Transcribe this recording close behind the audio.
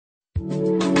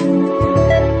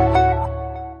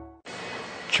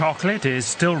Chocolate is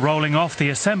still rolling off the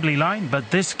assembly line,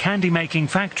 but this candy-making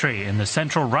factory in the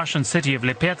central Russian city of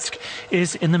Lipetsk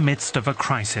is in the midst of a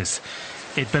crisis.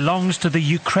 It belongs to the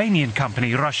Ukrainian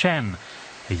company Roshen.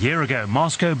 A year ago,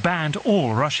 Moscow banned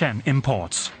all Roshen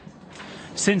imports.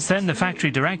 Since then, the factory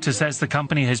director says the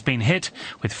company has been hit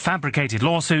with fabricated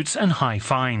lawsuits and high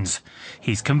fines.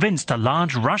 He's convinced a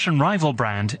large Russian rival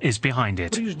brand is behind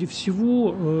it.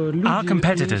 Our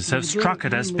competitors have struck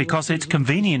at us because it's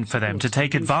convenient for them to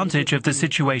take advantage of the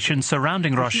situation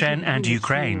surrounding Roshen and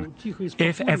Ukraine.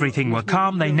 If everything were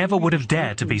calm, they never would have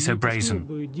dared to be so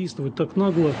brazen.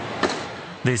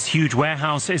 This huge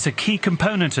warehouse is a key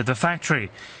component of the factory.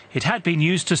 It had been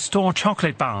used to store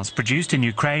chocolate bars produced in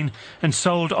Ukraine and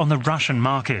sold on the Russian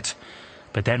market.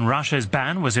 But then Russia's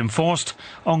ban was enforced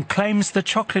on claims the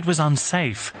chocolate was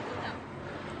unsafe.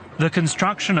 The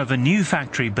construction of a new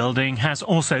factory building has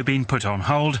also been put on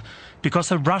hold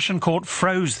because a Russian court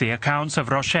froze the accounts of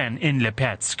Roshen in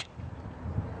Lipetsk.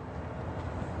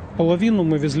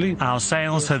 Our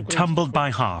sales have tumbled by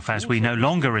half as we no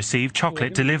longer receive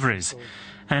chocolate deliveries.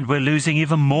 And we're losing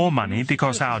even more money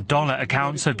because our dollar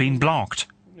accounts have been blocked.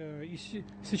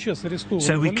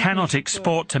 So we cannot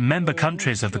export to member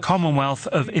countries of the Commonwealth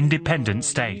of Independent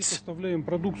States.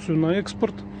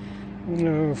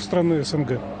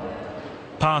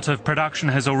 Part of production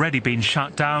has already been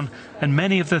shut down, and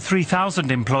many of the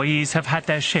 3,000 employees have had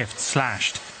their shifts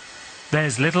slashed.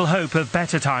 There's little hope of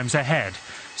better times ahead,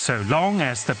 so long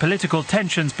as the political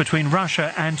tensions between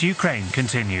Russia and Ukraine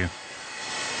continue.